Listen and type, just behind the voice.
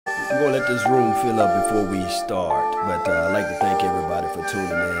I'm going to let this room fill up before we start. But I'd like to thank everybody for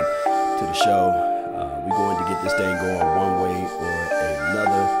tuning in to the show. We're going to get this thing going one way or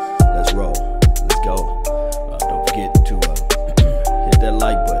another. Let's roll. Let's go. Don't forget to hit that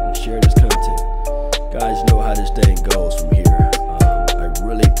like button. Share this content. Guys, you know how this thing goes from here. I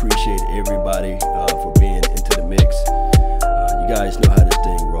really appreciate everybody for being into the mix. You guys know how this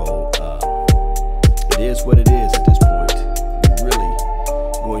thing rolls. It is what it is at this point. We're really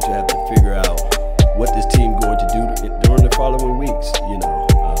going to have to figure out what this team going to do during the following weeks. You know,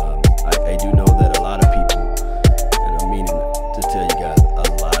 I do know that a lot of people, and I'm meaning to tell you guys, a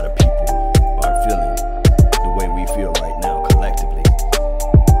lot of people are feeling the way we feel right now collectively.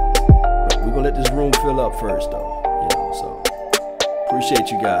 But we're gonna let this room fill up first, though. You know, so appreciate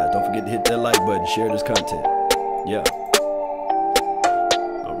you guys. Don't forget to hit that like button, share this content. Yeah.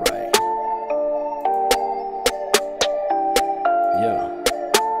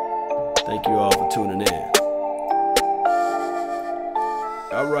 Thank you all for tuning in.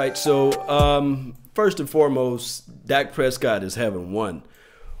 All right, so first and foremost, Dak Prescott is having one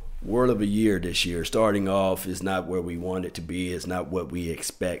whirl of a year this year. Starting off is not where we want it to be. It's not what we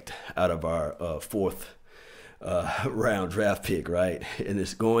expect out of our fourth round draft pick, right? And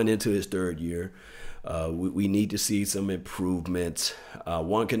it's going into his third year. We need to see some improvements.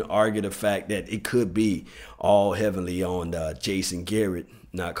 One can argue the fact that it could be all heavily on Jason Garrett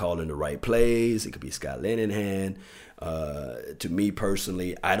not calling the right plays. It could be Scott Linehan. To me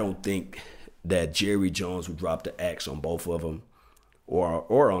personally, I don't think that Jerry Jones would drop the axe on both of them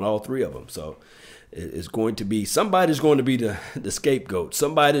or on all three of them. So it's going to be, somebody's going to be the scapegoat.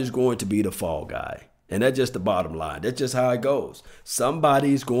 Somebody's going to be the fall guy. And that's just the bottom line. That's just how it goes.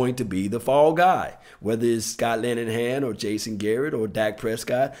 Somebody's going to be the fall guy. Whether it's Scott Linehan or Jason Garrett or Dak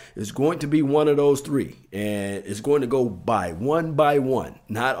Prescott, it's going to be one of those three. And it's going to go by one.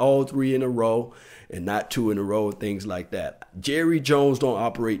 Not all three in a row and not two in a row, things like that. Jerry Jones don't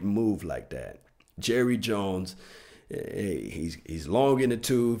operate and move like that. Jerry Jones, he's long in the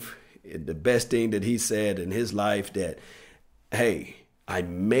tooth. The best thing that he said in his life that, hey, I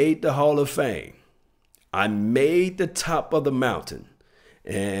made the Hall of Fame. I made the top of the mountain,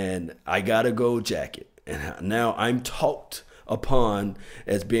 and I got a gold jacket. And now I'm talked upon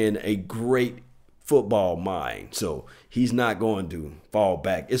as being a great football mind. So he's not going to fall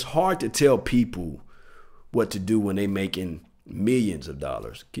back. It's hard to tell people what to do when they're making millions of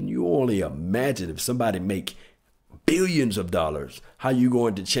dollars. Can you only imagine if somebody make billions of dollars, how you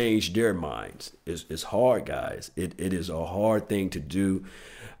going to change their minds? It's hard, guys. It is a hard thing to do.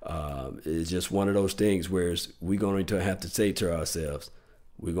 It's just one of those things where we're going to have to say to ourselves,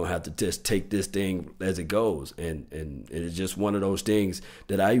 we're going to have to just take this thing as it goes. And it's just one of those things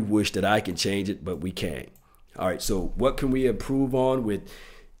that I wish that I can change it, but we can't. All right, so what can we improve on with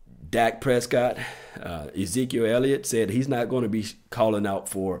Dak Prescott? Ezekiel Elliott said he's not going to be calling out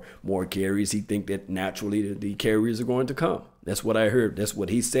for more carries. He think that naturally the carries are going to come. That's what I heard. That's what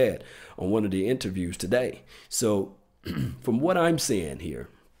he said on one of the interviews today. So from what I'm seeing here,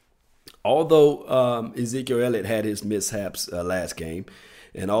 although Ezekiel Elliott had his mishaps last game,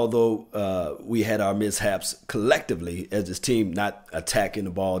 and although we had our mishaps collectively as this team, not attacking the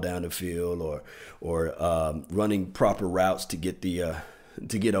ball down the field or running proper routes to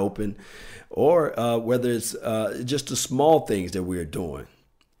get open, or whether it's just the small things that we're doing,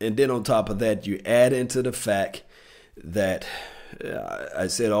 and then on top of that, you add into the fact that I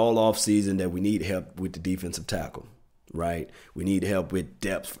said all off season that we need help with the defensive tackle. Right, we need help with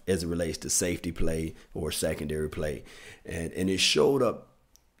depth as it relates to safety play or secondary play, and it showed up.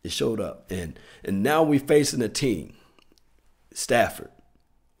 It showed up, and now we're facing a team, Stafford,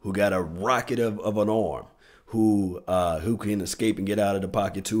 who got a rocket of an arm, who can escape and get out of the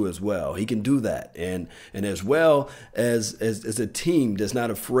pocket too as well. He can do that, and as well as a team that's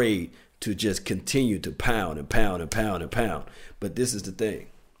not afraid to just continue to pound and pound and pound and pound. But this is the thing.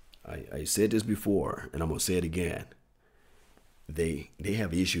 I said this before, and I'm gonna say it again. They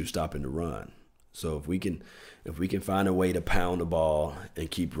have issues stopping the run. So if we can find a way to pound the ball and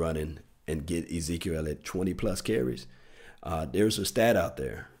keep running and get Ezekiel Elliott 20 plus carries, there's a stat out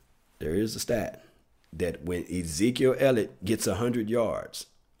there. There is a stat that when Ezekiel Elliott gets 100 yards,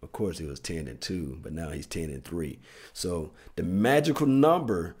 of course he was 10-2, but now he's 10-3. So the magical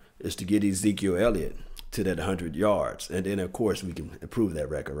number is to get Ezekiel Elliott to that 100 yards. And then, of course, we can improve that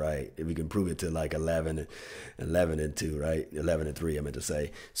record, right? If we can prove it to like 11-2, right? 11-3, I meant to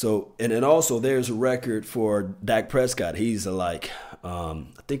say. So, and then also there's a record for Dak Prescott. He's I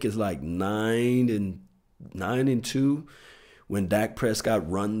think it's like 9-2 when Dak Prescott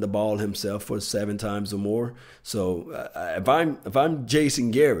run the ball himself for 7 times or more. So if I'm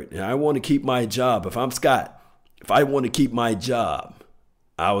Jason Garrett and I want to keep my job, if I'm Scott, if I want to keep my job,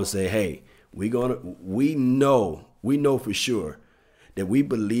 I would say, hey, we know for sure that we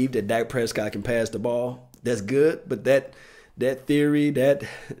believe that Dak Prescott can pass the ball. That's good, but that theory, that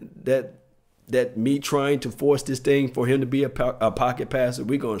me trying to force this thing for him to be a pocket passer,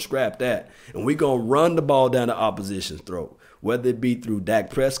 we're going to scrap that. And we're going to run the ball down the opposition's throat, whether it be through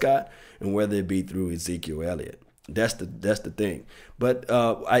Dak Prescott and whether it be through Ezekiel Elliott. That's the thing. But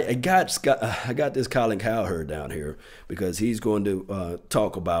I got this Colin Cowherd down here because he's going to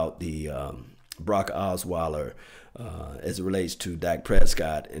talk about the Brock Osweiler as it relates to Dak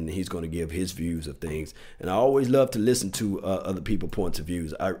Prescott, and he's going to give his views of things. And I always love to listen to other people's points of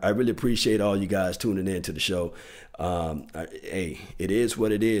views. I really appreciate all you guys tuning in to the show. Hey, it is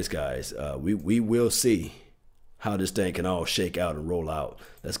what it is, guys. We will see how this thing can all shake out and roll out.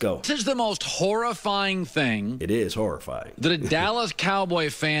 Let's go. This is the most horrifying thing. It is horrifying. That a Dallas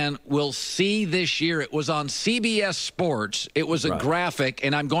Cowboy fan will see this year. It was on CBS Sports. It was a graphic,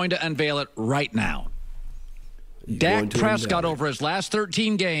 and I'm going to unveil it right now. Dak Prescott, over his last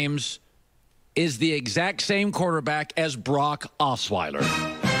 13 games, is the exact same quarterback as Brock Osweiler.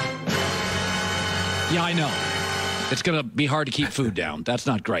 Yeah, I know. It's going to be hard to keep food down. That's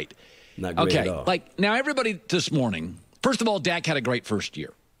not great. Not great at all. Like, now everybody this morning, first of all, Dak had a great first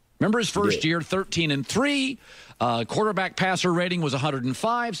year. Remember his first year, 13-3. Quarterback passer rating was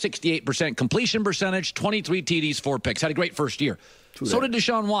 105, 68% completion percentage, 23 TDs, 4 picks. Had a great first year. So did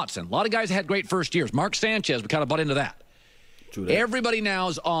Deshaun Watson. A lot of guys had great first years. Mark Sanchez, we kind of butt into that. Everybody now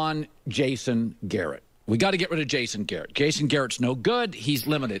is on Jason Garrett. We got to get rid of Jason Garrett. Jason Garrett's no good. He's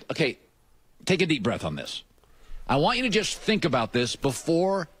limited. Okay, take a deep breath on this. I want you to just think about this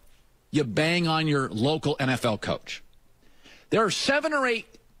before you bang on your local NFL coach. There are 7 or 8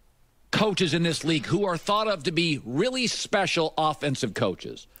 coaches in this league who are thought of to be really special offensive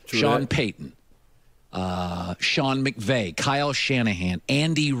coaches. Sean Payton, Sean McVay, Kyle Shanahan,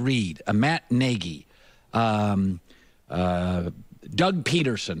 Andy Reid, Matt Nagy, Doug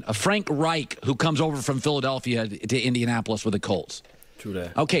Peterson, Frank Reich, who comes over from Philadelphia to Indianapolis with the Colts. True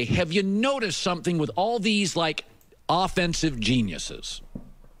that. Okay, have you noticed something with all these, like, offensive geniuses?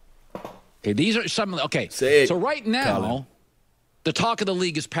 Okay, these are some of the, okay. So right now, Colin, the talk of the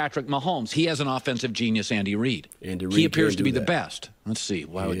league is Patrick Mahomes. He has an offensive genius, Andy Reid. He appears to be the best. Let's see.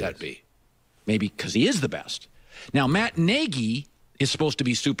 Why would that be? Maybe because he is the best. Now, Matt Nagy is supposed to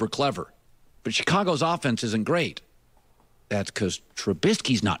be super clever, but Chicago's offense isn't great. That's because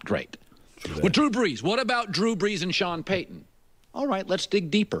Trubisky's not great. With Drew Brees, what about Drew Brees and Sean Payton? All right, let's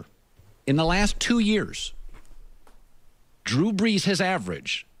dig deeper. In the last 2 years, Drew Brees has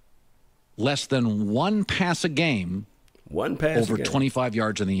averaged less than 1 pass a game, over 25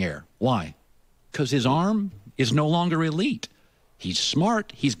 yards in the air. Why? Because his arm is no longer elite. He's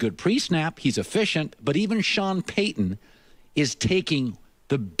smart. He's good pre-snap. He's efficient. But even Sean Payton is taking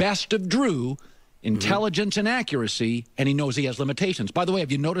the best of Drew, intelligence and accuracy, and he knows he has limitations. By the way,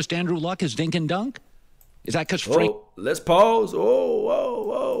 have you noticed Andrew Luck is dink and dunk? Is that because Frank? Let's pause.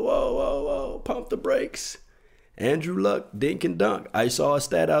 Whoa. Pump the brakes. Andrew Luck, dink and dunk. I saw a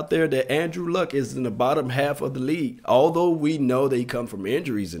stat out there that Andrew Luck is in the bottom half of the league, although we know that he come from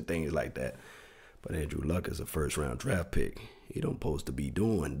injuries and things like that. But Andrew Luck is a first-round draft pick. He don't supposed to be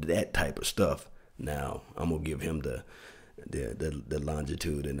doing that type of stuff. Now, I'm going to give him the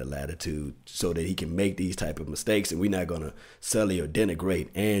longitude and the latitude so that he can make these type of mistakes, and we're not going to sully or denigrate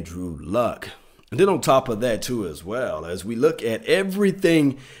Andrew Luck. And then on top of that, too, as well, as we look at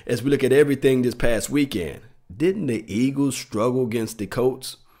everything this past weekend, didn't the Eagles struggle against the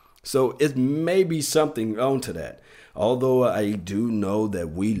Colts? So it may be something onto that. Although I do know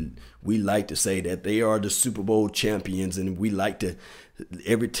that we like to say that they are the Super Bowl champions, and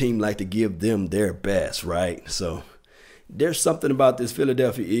every team like to give them their best, right? So there's something about this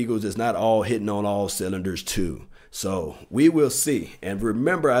Philadelphia Eagles that's not all hitting on all cylinders too. So we will see. And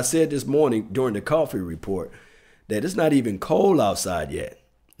remember, I said this morning during the coffee report that it's not even cold outside yet.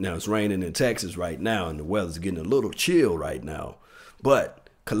 Now, it's raining in Texas right now, and the weather's getting a little chill right now. But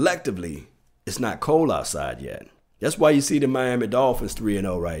collectively, it's not cold outside yet. That's why you see the Miami Dolphins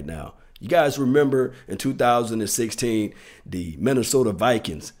 3-0 right now. You guys remember in 2016, the Minnesota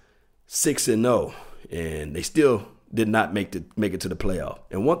Vikings 6-0, and they still did not make it to the playoff.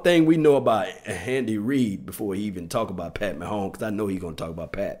 And one thing we know about Andy Reid, before he even talk about Pat Mahomes, because I know he's going to talk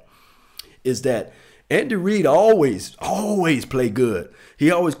about Pat, is that Andy Reid always play good.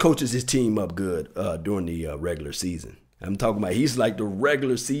 He always coaches his team up good during the regular season. I'm talking about he's like the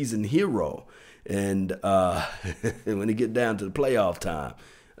regular season hero. And when it get down to the playoff time,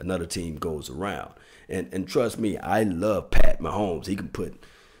 another team goes around. And trust me, I love Pat Mahomes. He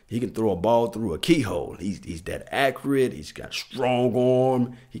can throw a ball through a keyhole. He's that accurate. He's got strong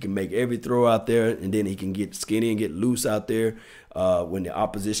arm. He can make every throw out there, and then he can get skinny and get loose out there when the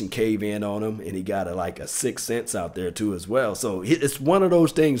opposition cave in on him. And he got a sixth sense out there too as well. So it's one of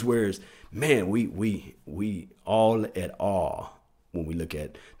those things where, man, we all at awe when we look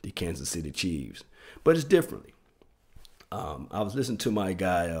at the Kansas City Chiefs. But it's differently. I was listening to my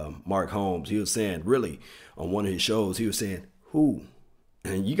guy, Mark Holmes. He was saying, really, on one of his shows, he was saying, who?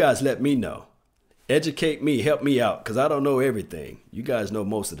 And you guys let me know. Educate me, help me out, because I don't know everything. You guys know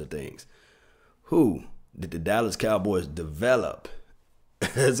most of the things. Who did the Dallas Cowboys develop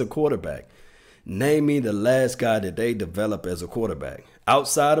as a quarterback? Name me the last guy that they developed as a quarterback.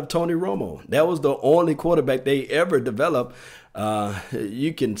 Outside of Tony Romo. That was the only quarterback they ever developed.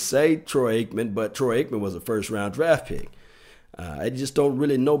 You can say Troy Aikman, but Troy Aikman was a first-round draft pick. I just don't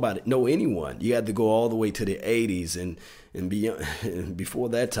really know anyone. You had to go all the way to the 80s and beyond, before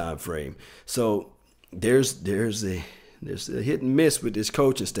that time frame. So there's a hit and miss with this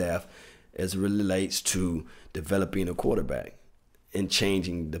coaching staff as it relates to developing a quarterback and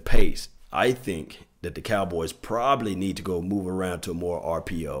changing the pace. I think that the Cowboys probably need to go move around to more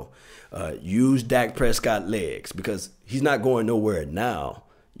RPO. Use Dak Prescott legs, because he's not going nowhere now.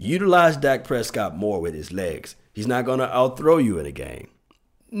 Utilize Dak Prescott more with his legs. He's not going to outthrow you in a game.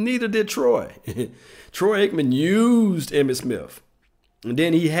 Neither did Troy. Troy Aikman used Emmitt Smith. And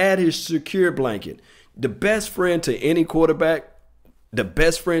then he had his secure blanket. The best friend to any quarterback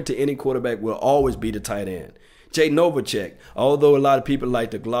will always be the tight end. Jay Novacek, although a lot of people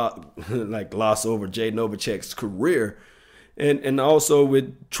like to gloss over Jay Novacek's career, and also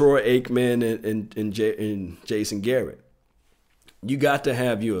with Troy Aikman and Jason Garrett. You got to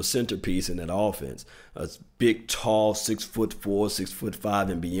have you a centerpiece in that offense, a big, tall, 6'4", 6'5",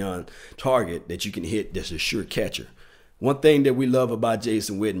 and beyond target that you can hit that's a sure catcher. One thing that we love about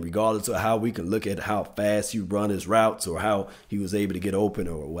Jason Witten, regardless of how we can look at how fast he run his routes or how he was able to get open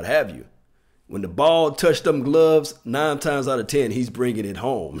or what have you, when the ball touched them gloves, 9 times out of 10, he's bringing it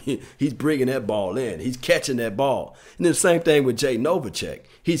home. He's bringing that ball in. He's catching that ball. And then the same thing with Jay Novacek.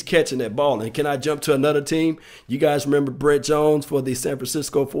 He's catching that ball. And can I jump to another team? You guys remember Brett Jones for the San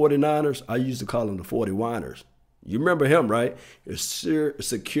Francisco 49ers? I used to call him the 40-winers. You remember him, right? A secure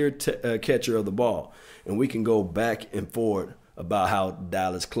catcher of the ball. And we can go back and forth about how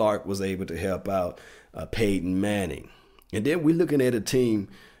Dallas Clark was able to help out Peyton Manning. And then we're looking at a team,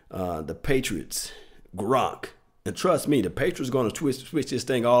 the Patriots, Gronk. And trust me, the Patriots are going to switch this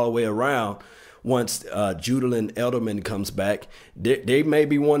thing all the way around once Julian Edelman comes back. They may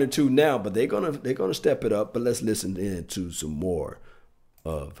be 1-2 now, but they're gonna step it up. But let's listen to some more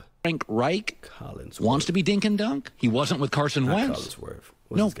of Frank Reich. Wants to be dink and dunk. He wasn't with Carson Wentz.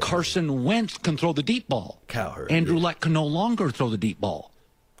 No, Carson Wentz can throw the deep ball. Cowherd. Andrew Luck can no longer throw the deep ball.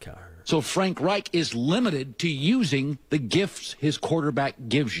 Cowherd. So Frank Reich is limited to using the gifts his quarterback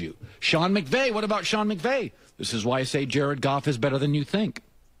gives you. Sean McVay, what about Sean McVay? This is why I say Jared Goff is better than you think.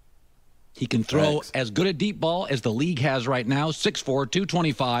 He can throw as good a deep ball as the league has right now, 6'4",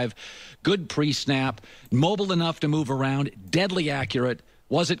 225, good pre-snap, mobile enough to move around, deadly accurate,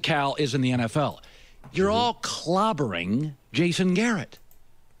 was it Cal, is in the NFL. You're all clobbering Jason Garrett.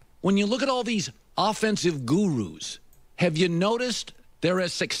 When you look at all these offensive gurus, have you noticed they're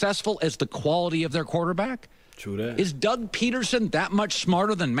as successful as the quality of their quarterback? True that. Is Doug Peterson that much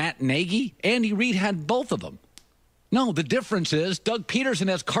smarter than Matt Nagy? Andy Reid had both of them. No, the difference is Doug Peterson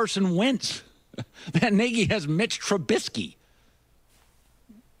has Carson Wentz. Matt Nagy has Mitch Trubisky.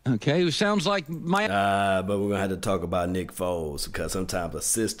 Okay, who sounds like my... But we're going to have to talk about Nick Foles, because sometimes a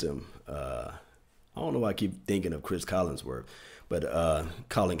system... I don't know why I keep thinking of Chris Collinsworth, but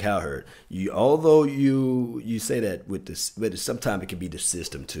Colin Cowherd. Although you say that with this, but sometimes it can be the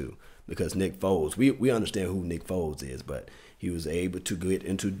system too, because Nick Foles, we understand who Nick Foles is, but he was able to get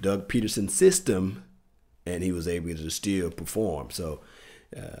into Doug Peterson's system, and he was able to still perform. So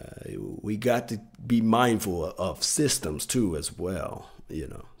we got to be mindful of systems too as well, you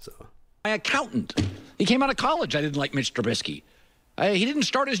know. So my accountant, he came out of college. I didn't like Mitch Trubisky. He didn't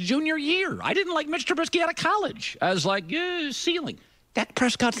start his junior year. I didn't like Mitch Trubisky out of college. I was like, ceiling. Dak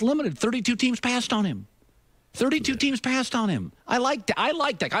Prescott's limited. 32 teams passed on him. 32 teams passed on him. I like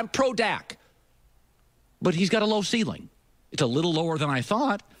Dak. I'm pro Dak. But he's got a low ceiling. It's a little lower than I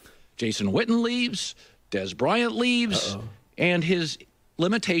thought. Jason Witten leaves. Des Bryant leaves. And his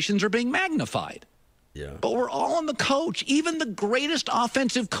limitations are being magnified. Yeah. But we're all on the coach. Even the greatest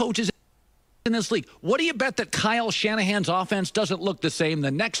offensive coaches. in this league. What do you bet that Kyle Shanahan's offense doesn't look the same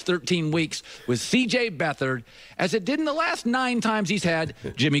the next 13 weeks with C.J. Beathard as it did in the last 9 times he's had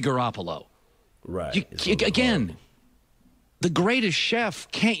Jimmy Garoppolo? Right. Again, the greatest chef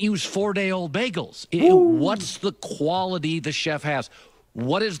can't use 4-day-old bagels. What's the quality the chef has?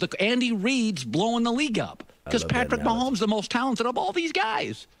 What is the Andy Reid's blowing the league up? Because Patrick Mahomes, the most talented of all these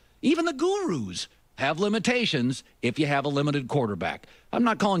guys. Even the gurus have limitations if you have a limited quarterback. I'm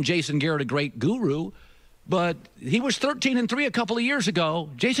not calling Jason Garrett a great guru, but he was 13-3 a couple of years ago.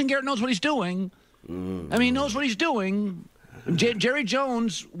 Jason Garrett knows what he's doing. I mean, he knows what he's doing. Jerry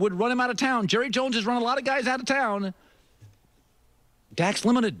Jones would run him out of town. Jerry Jones has run a lot of guys out of town. Dak's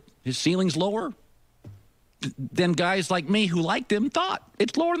limited. His ceiling's lower than guys like me who liked him thought.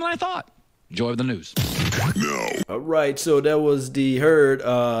 It's lower than I thought. Joy of the news. No. All right, so that was the herd.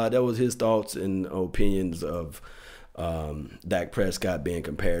 That was his thoughts and opinions of Dak Prescott being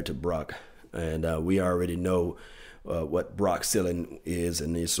compared to Brock. And we already know what Brock's ceiling is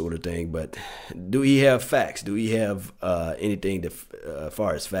and this sort of thing. But do he have facts? Do he have anything as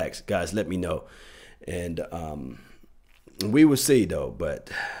far as facts? Guys, let me know. And we will see, though. But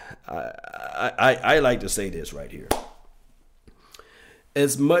I like to say this right here.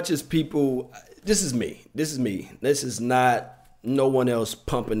 As much as people, this is me. This is not no one else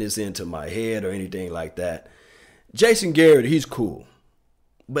pumping this into my head or anything like that. Jason Garrett, he's cool,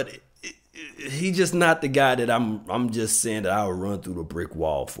 but he's just not the guy that I'm just saying that I would run through the brick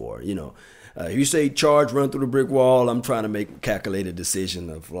wall for. You know, if you say charge, run through the brick wall, I'm trying to make a calculated decision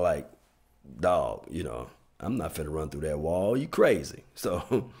of like, dog, you know, I'm not finna run through that wall. You crazy.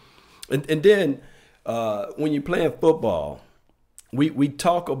 So, and then when you're playing football, we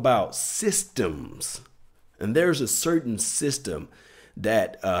talk about systems, and there's a certain system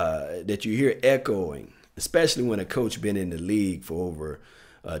that that you hear echoing, especially when a coach been in the league for over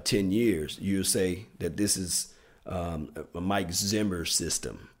 10 years. You'll say that this is a Mike Zimmer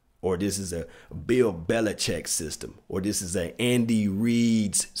system, or this is a Bill Belichick system, or this is a Andy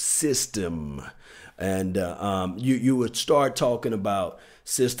Reid's system. And you would start talking about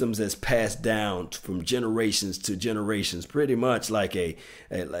systems that's passed down from generations to generations, pretty much like a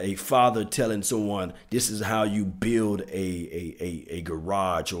father telling someone, this is how you build a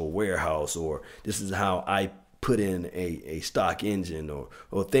garage or a warehouse, or this is how I put in a stock engine,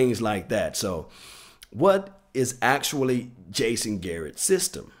 or things like that. So what is actually Jason Garrett's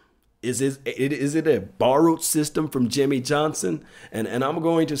system? Is it a borrowed system from Jimmy Johnson? And I'm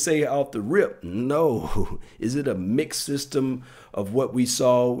going to say off the rip, no. Is it a mixed system of what we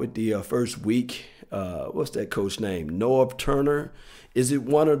saw with the first week? What's that coach name? Norv Turner? Is it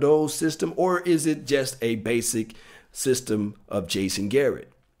one of those systems, or is it just a basic system of Jason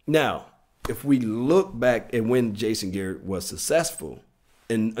Garrett? Now, if we look back at when Jason Garrett was successful,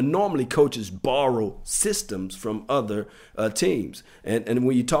 and normally coaches borrow systems from other teams. And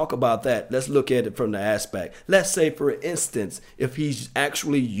when you talk about that, let's look at it from the aspect. Let's say, for instance, if he's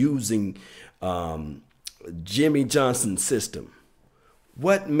actually using Jimmy Johnson's system,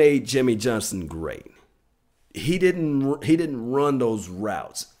 what made Jimmy Johnson great? He didn't run those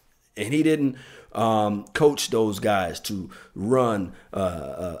routes, and he didn't coach those guys to run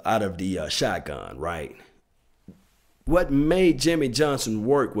out of the shotgun, right? What made Jimmy Johnson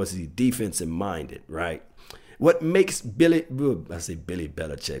work was he defensive minded, right? What makes Bill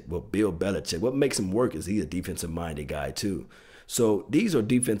Belichick, what makes him work is he's a defensive minded guy too. So these are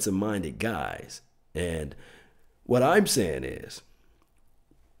defensive minded guys. And what I'm saying is,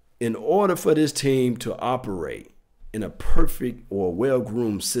 in order for this team to operate in a perfect or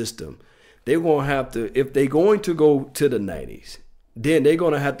well-groomed system, they're going to have to, if they're going to go to the 90s, then they're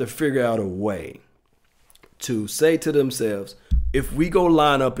going to have to figure out a way to say to themselves, if we go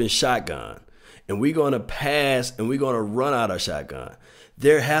line up in shotgun and we're going to pass and we're going to run out of shotgun,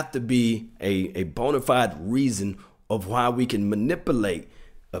 there have to be a bona fide reason of why we can manipulate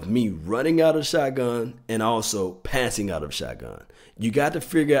of me running out of shotgun and also passing out of shotgun. You got to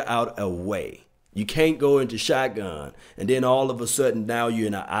figure out a way. You can't go into shotgun and then all of a sudden now you're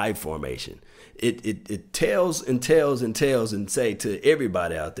in an I formation. It tells and tells and tells and say to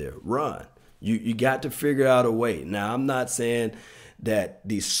everybody out there, run. You got to figure out a way. Now, I'm not saying that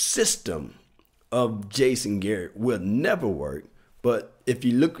the system of Jason Garrett will never work, but if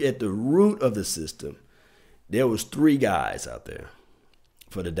you look at the root of the system, there was 3 guys out there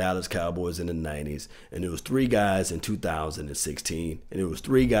for the Dallas Cowboys in the 90s, and there was 3 guys in 2016, and there was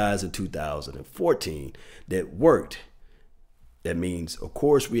 3 guys in 2014 that worked. That means, of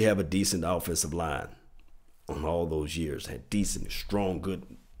course, we have a decent offensive line on all those years, had decent, strong, good,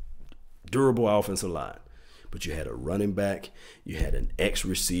 durable offensive line. but you had a running back, you had an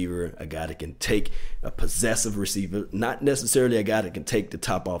X-receiver, a guy that can take a possessive receiver, not necessarily a guy that can take the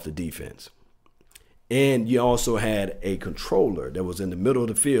top off the defense. And you also had a controller that was in the middle of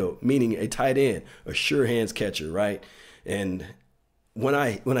the field, meaning a tight end, a sure hands catcher, right? And when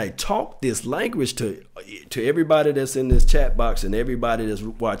I talk this language to everybody that's in this chat box and everybody that's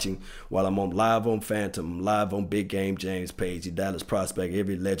watching while I'm on live on Phantom, live on Big Game James Page, the Dallas prospect,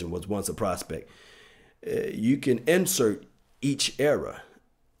 every legend was once a prospect. You can insert each era,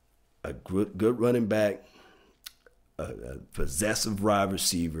 a good running back, a possessive wide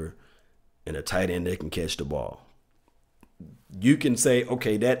receiver, and a tight end that can catch the ball. You can say,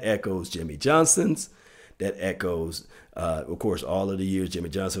 okay, that echoes Jimmy Johnson's. That echoes, of course, all of the years Jimmy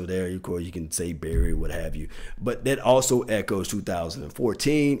Johnson was there. Of course, you can say Barry, what have you. But that also echoes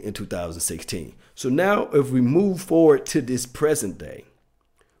 2014 and 2016. So now if we move forward to this present day,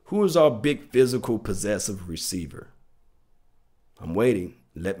 who is our big physical possessive receiver? I'm waiting.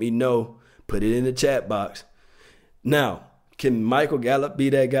 Let me know. Put it in the chat box. Now, can Michael Gallup be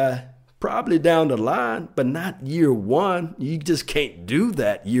that guy? Probably down the line, but not year one. You just can't do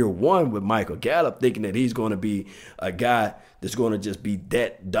that year one with Michael Gallup, thinking that he's going to be a guy that's going to just be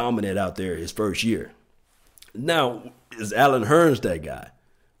that dominant out there his first year. Now, is Allen Hurns that guy?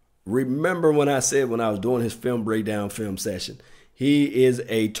 Remember when I said when I was doing his film breakdown film session, he is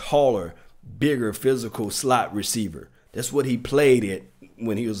a taller, bigger, physical slot receiver. That's what he played at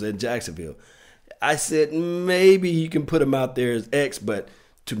when he was in Jacksonville. I said maybe you can put him out there as X, but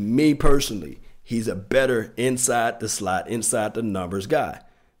to me personally, he's a better inside the slot, inside the numbers guy.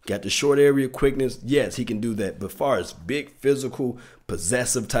 Got the short area quickness. Yes, he can do that. But as far as big, physical,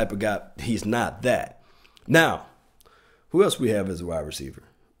 possessive type of guy, he's not that. Now, who else we have as a wide receiver?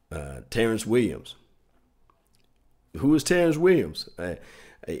 Terrence Williams. Who is Terrence Williams?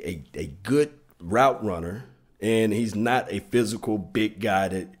 A good route runner, and he's not a physical big guy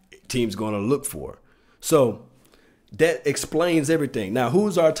that team's going to look for. So that explains everything. Now,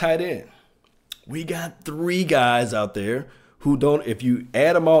 who's our tight end? We got 3 guys out there who don't, if you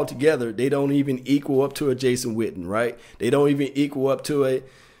add them all together, they don't even equal up to a Jason Witten, right? They don't even equal up to a,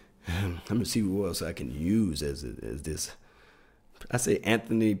 let me see who else I can use as this. I say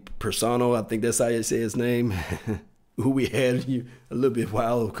Anthony Persano, I think that's how you say his name, who we had a little bit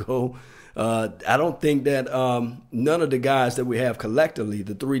while ago. I don't think that none of the guys that we have collectively,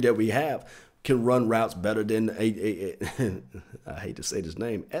 the 3 that we have, can run routes better than I hate to say this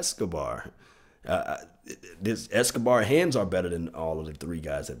name, Escobar. This Escobar hands are better than all of the 3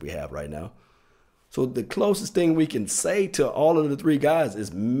 guys that we have right now. So the closest thing we can say to all of the 3 guys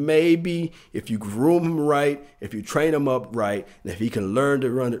is maybe if you groom him right, if you train him up right, and if he can learn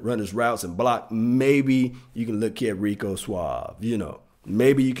to run his routes and block, maybe you can look at Rico Suave.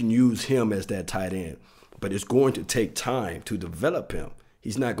 Maybe you can use him as that tight end. But it's going to take time to develop him.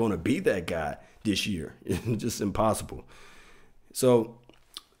 He's not going to be that guy this year. It's just impossible. So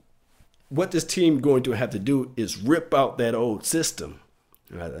what this team going to have to do is rip out that old system.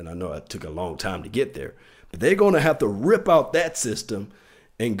 And I know it took a long time to get there. But they're going to have to rip out that system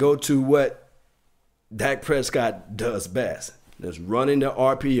and go to what Dak Prescott does best. That's running the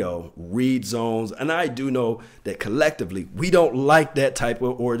RPO, read zones. And I do know that collectively we don't like that type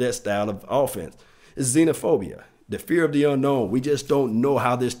of or that style of offense. It's xenophobia. The fear of the unknown. We just don't know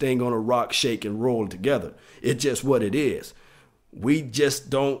how this thing going to rock, shake, and roll together. It's just what it is. We just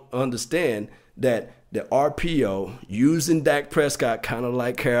don't understand that the RPO, using Dak Prescott kind of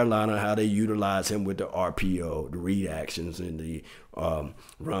like Carolina, how they utilize him with the RPO, the read actions and the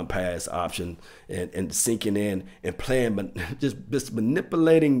run pass option and sinking in and playing, but just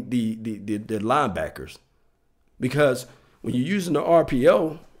manipulating the linebackers. Because when you're using the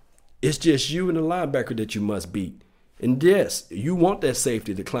RPO, it's just you and the linebacker that you must beat. And yes, you want that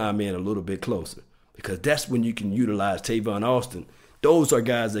safety to climb in a little bit closer because that's when you can utilize Tavon Austin. Those are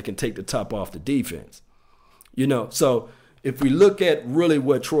guys that can take the top off the defense. So if we look at really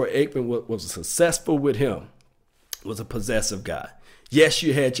what Troy Aikman was successful with him, was a possessive guy. Yes,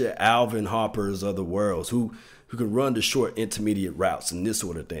 you had your Alvin Harpers of the world who can run the short intermediate routes and this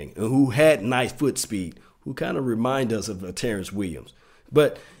sort of thing, and who had nice foot speed, who kind of remind us of Terrence Williams.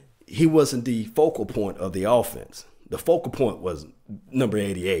 But he wasn't the focal point of the offense. The focal point was number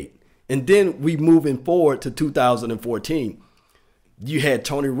 88. And then we moving forward to 2014. You had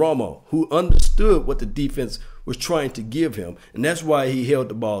Tony Romo, who understood what the defense was trying to give him. And that's why he held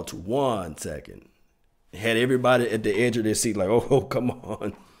the ball to 1 second. Had everybody at the edge of their seat like, oh, come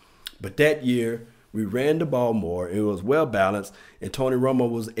on. But that year, we ran the ball more. It was well balanced. And Tony Romo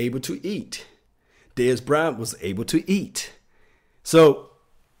was able to eat. Dez Bryant was able to eat. So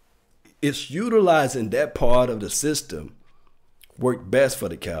it's utilizing that part of the system worked best for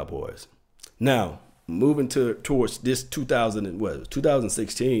the Cowboys. Now, moving towards this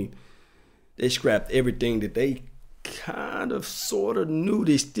 2016, they scrapped everything that they kind of sort of knew.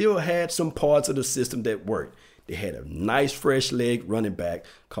 They still had some parts of the system that worked. They had a nice fresh leg running back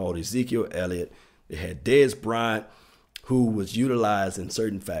called Ezekiel Elliott. They had Dez Bryant, who was utilized in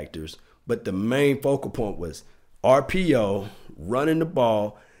certain factors. But the main focal point was RPO, running the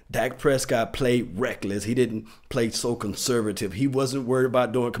ball. Dak Prescott played reckless. He didn't play so conservative. He wasn't worried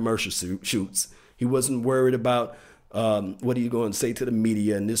about doing commercial shoots. He wasn't worried about what are you going to say to the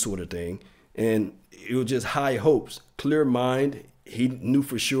media and this sort of thing. And it was just high hopes, clear mind. He knew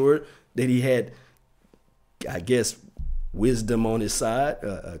for sure that he had, I guess, wisdom on his side,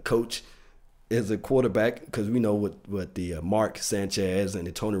 a coach as a quarterback, because we know what the Mark Sanchez and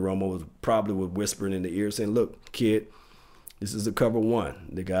the Tony Romo was probably whispering in the ear saying, look, kid, this is a cover one.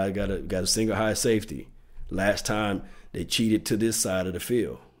 The guy got a single high safety. Last time they cheated to this side of the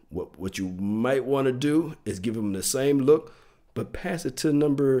field. What you might want to do is give him the same look, but pass it to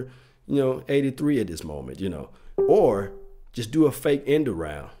number 83 at this moment, or just do a fake end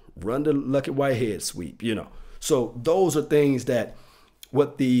around, run the Lucky Whitehead sweep, So those are things that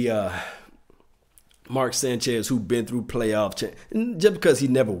what the Mark Sanchez, who've been through playoffs, just because he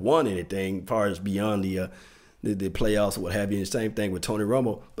never won anything as far as beyond the playoffs or what have you, and the same thing with Tony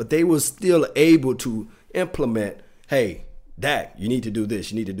Romo, but they were still able to implement, hey, Dak, you need to do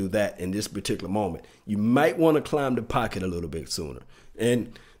this, you need to do that in this particular moment. You might want to climb the pocket a little bit sooner.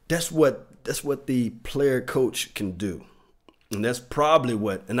 And that's what the player coach can do. And that's probably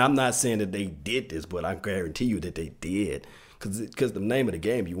what, and I'm not saying that they did this, but I guarantee you that they did. Because the name of the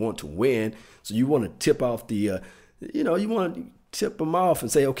game, you want to win. So you want to tip off you want to tip them off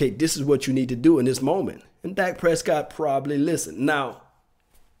and say, okay, this is what you need to do in this moment. And Dak Prescott probably listened. Now,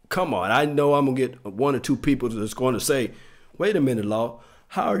 come on, I know I'm going to get one or two people that's going to say, wait a minute, Law,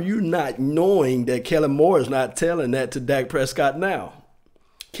 how are you not knowing that Kellen Moore is not telling that to Dak Prescott now?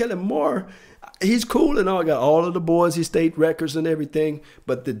 Kellen Moore, he's cool and all, got all of the Boise State records and everything,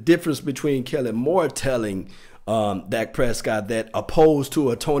 but the difference between Kellen Moore telling Dak Prescott that opposed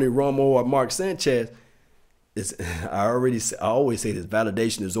to a Tony Romo or Mark Sanchez is, I always say this,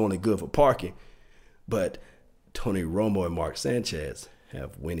 validation is only good for parking, but Tony Romo and Mark Sanchez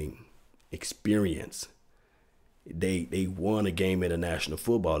have winning experience. They won a game in the National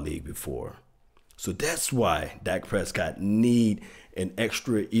Football League before. So that's why Dak Prescott need an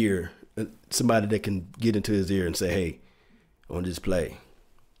extra ear, somebody that can get into his ear and say, hey, on this play,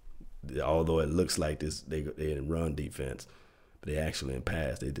 although it looks like this, they in run defense, but they actually in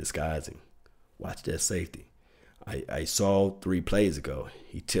pass, they disguising. Watch that safety. I saw 3 plays ago,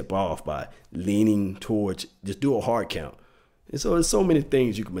 he tipped off by leaning towards, just do a hard count. And so there's so many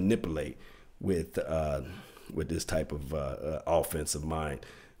things you can manipulate with this type of offensive mind.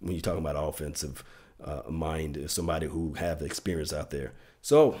 When you're talking about offensive mind, somebody who have experience out there.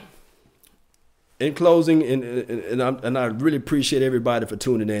 So, in closing, and I really appreciate everybody for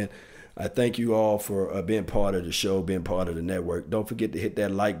tuning in. I thank you all for being part of the show, being part of the network. Don't forget to hit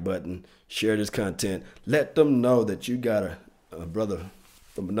that like button, share this content. Let them know that you got a brother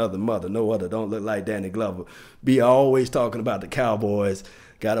from another mother, no other, don't look like Danny Glover. Be always talking about the Cowboys.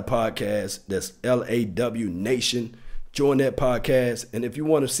 Got a podcast that's LAW Nation. Join that podcast. And if you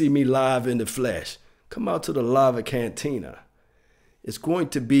want to see me live in the flesh, come out to the Lava Cantina. It's going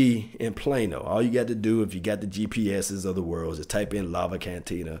to be in Plano. All you got to do, if you got the GPSs of the world, is type in Lava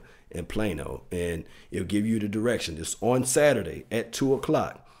Cantina in Plano, and it'll give you the direction. It's on Saturday at 2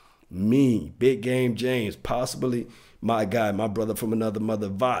 o'clock. Me, Big Game James, possibly my guy, my brother from another mother,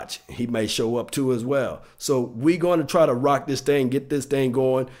 Vach. He may show up too as well. So we're going to try to rock this thing, get this thing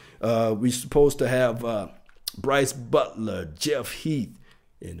going. We're supposed to have Bryce Butler, Jeff Heath,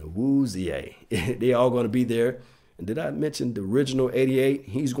 and Woozier. They're all going to be there. And did I mention the original 88?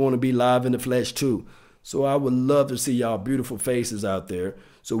 He's going to be live in the flesh too. So I would love to see y'all beautiful faces out there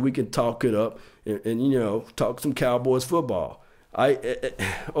so we can talk it up and talk some Cowboys football.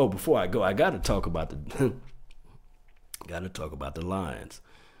 Before I go, I got to talk about the Lions.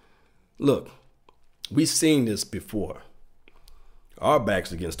 Look, we've seen this before. Our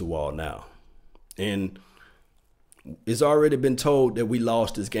back's against the wall now. And it's already been told that we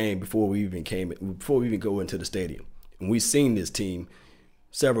lost this game before we even go into the stadium. And we've seen this team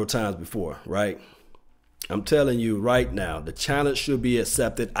several times before, right? I'm telling you right now, the challenge should be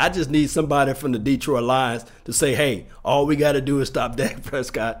accepted. I just need somebody from the Detroit Lions to say, hey, all we got to do is stop Dak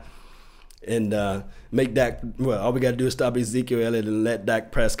Prescott and all we got to do is stop Ezekiel Elliott and let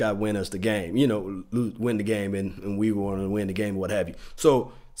Dak Prescott win us the game, win the game, and we want to win the game, what have you.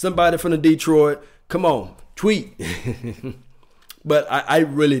 So Somebody from the Detroit, come on, tweet. But I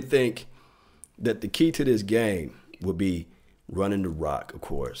really think that the key to this game will be running the rock, of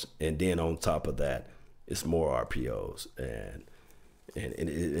course. And then on top of that, it's more RPOs. And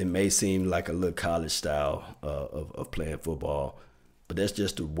it may seem like a little college style of playing football, but that's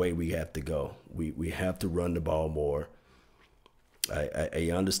just the way we have to go. We have to run the ball more.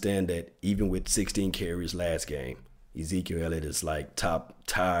 I understand that even with 16 carries last game, Ezekiel Elliott is like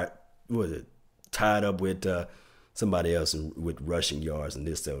tied up with somebody else with rushing yards and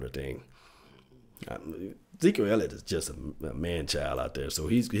this sort of thing. Ezekiel Elliott is just a man-child out there, so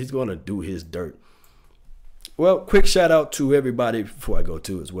he's going to do his dirt. Well, quick shout-out to everybody before I go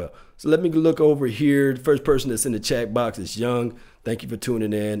to as well. So let me look over here. The first person that's in the chat box is Young. Thank you for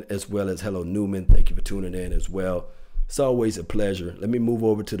tuning in, as well as Hello Newman. Thank you for tuning in as well. It's always a pleasure. Let me move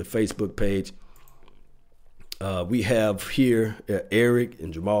over to the Facebook page. We have here Eric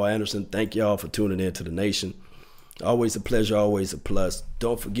and Jamal Anderson. Thank y'all for tuning in to the nation. Always a pleasure, always a plus.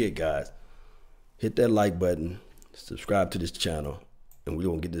 Don't forget, guys, hit that like button, subscribe to this channel, and we're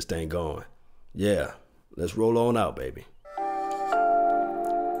going to get this thing going. Yeah, let's roll on out, baby.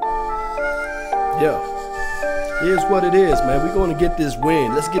 Yeah, here's what it is, man. We're going to get this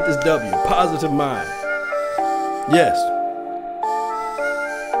win. Let's get this W. Positive mind. Yes.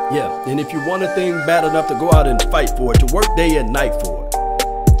 Yeah, and if you want a thing bad enough to go out and fight for it, to work day and night for it,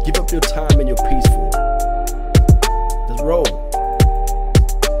 give up your time and your peace for it. Let's roll.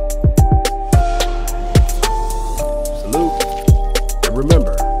 Salute. And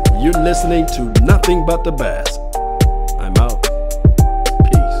remember, you're listening to nothing but the best.